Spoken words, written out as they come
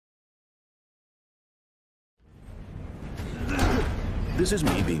This is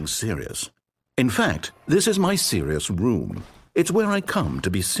me being serious. In fact, this is my serious room. It's where I come to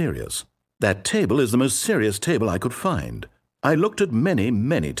be serious. That table is the most serious table I could find. I looked at many,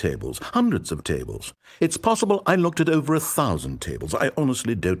 many tables, hundreds of tables. It's possible I looked at over 1,000 tables. I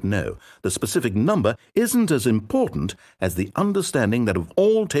honestly don't know. The specific number isn't as important as the understanding that of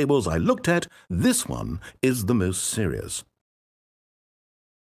all tables I looked at, this one is the most serious.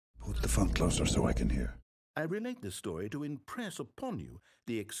 Put the phone closer so I can hear. I relate this story to impress upon you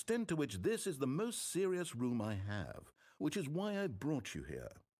the extent to which this is the most serious room I have, which is why I brought you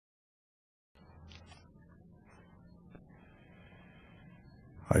here.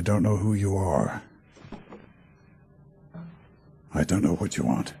 I don't know who you are. I don't know what you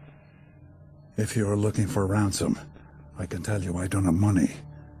want. If you are looking for ransom, I can tell you I don't have money.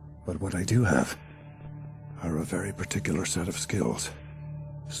 But what I do have are a very particular set of skills.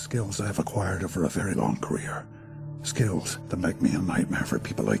 Skills I've acquired over a very long career. Skills that make me a nightmare for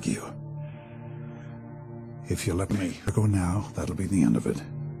people like you. If you let me go now, that'll be the end of it.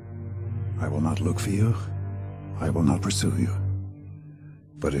 I will not look for you. I will not pursue you.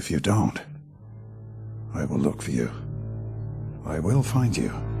 But if you don't, I will look for you. I will find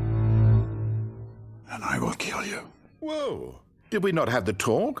you. And I will kill you. Whoa! Did we not have the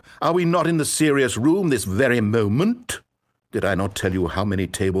talk? Are we not in the serious room this very moment? Did I not tell you how many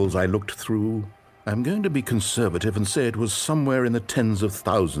tables I looked through? I'm going to be conservative and say it was somewhere in the tens of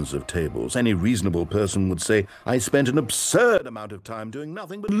thousands of tables. Any reasonable person would say I spent an absurd amount of time doing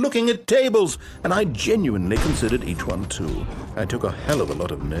nothing but looking at tables, and I genuinely considered each one too. I took a hell of a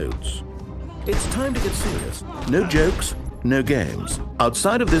lot of notes. It's time to get serious. No jokes, no games.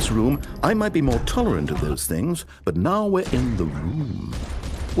 Outside of this room, I might be more tolerant of those things, but now we're in the room.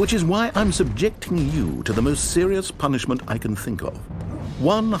 Which is why I'm subjecting you to the most serious punishment I can think of.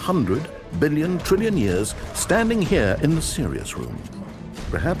 100 billion trillion years standing here in the serious room.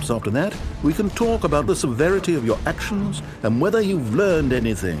 Perhaps after that, we can talk about the severity of your actions and whether you've learned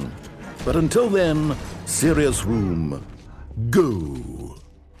anything. But until then, serious room, go.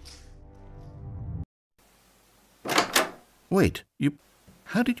 Wait,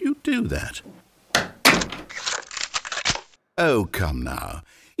 how did you do that? Oh, come now.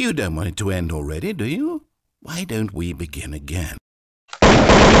 You don't want it to end already, do you? Why don't we begin again?